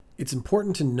It's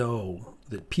important to know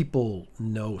that people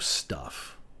know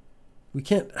stuff. We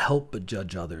can't help but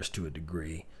judge others to a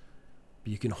degree,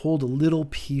 but you can hold a little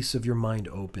piece of your mind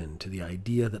open to the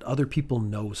idea that other people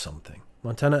know something.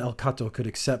 Montana El Cato could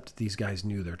accept these guys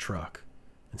knew their truck,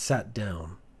 and sat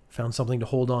down, found something to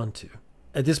hold on to.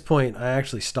 At this point, I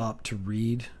actually stopped to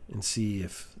read and see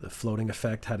if the floating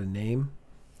effect had a name.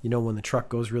 You know, when the truck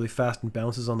goes really fast and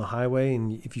bounces on the highway,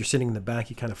 and if you're sitting in the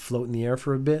back, you kind of float in the air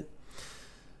for a bit.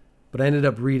 But I ended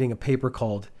up reading a paper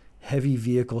called Heavy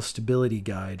Vehicle Stability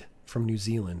Guide from New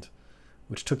Zealand,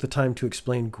 which took the time to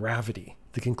explain gravity,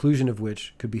 the conclusion of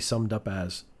which could be summed up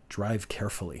as drive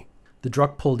carefully. The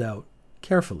truck pulled out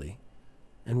carefully,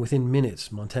 and within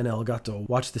minutes, Montana El Gato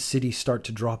watched the city start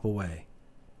to drop away.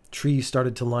 Trees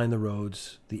started to line the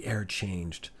roads, the air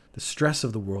changed. The stress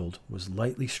of the world was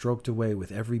lightly stroked away with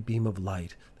every beam of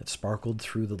light that sparkled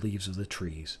through the leaves of the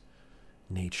trees.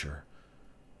 Nature.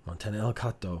 Montana El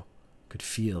Gato could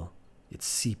feel it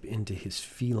seep into his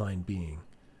feline being,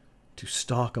 to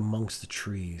stalk amongst the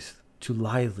trees, to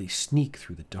lithely sneak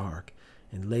through the dark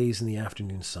and laze in the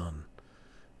afternoon sun.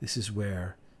 This is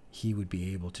where he would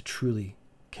be able to truly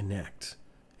connect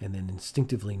and then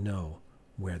instinctively know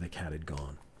where the cat had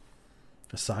gone.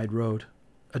 A side road,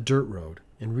 a dirt road,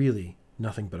 and really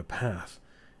nothing but a path,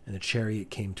 and the chariot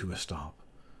came to a stop.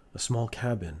 A small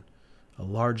cabin, a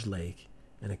large lake,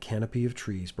 and a canopy of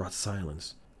trees brought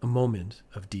silence, a moment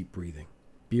of deep breathing.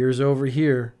 "Beer's over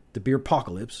here. The beer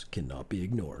apocalypse cannot be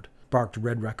ignored," barked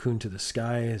Red Raccoon to the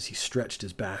sky as he stretched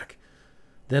his back.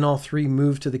 Then all three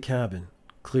moved to the cabin,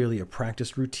 clearly a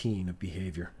practiced routine of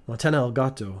behavior. Montana El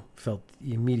Gato felt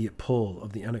the immediate pull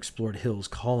of the unexplored hills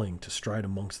calling to stride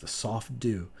amongst the soft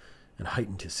dew and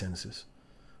heightened his senses.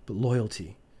 But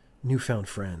loyalty, newfound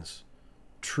friends,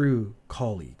 true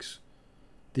colleagues,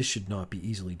 this should not be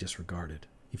easily disregarded.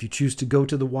 If you choose to go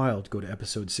to the wild, go to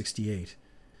episode 68.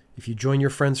 If you join your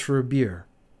friends for a beer,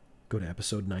 go to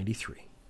episode 93.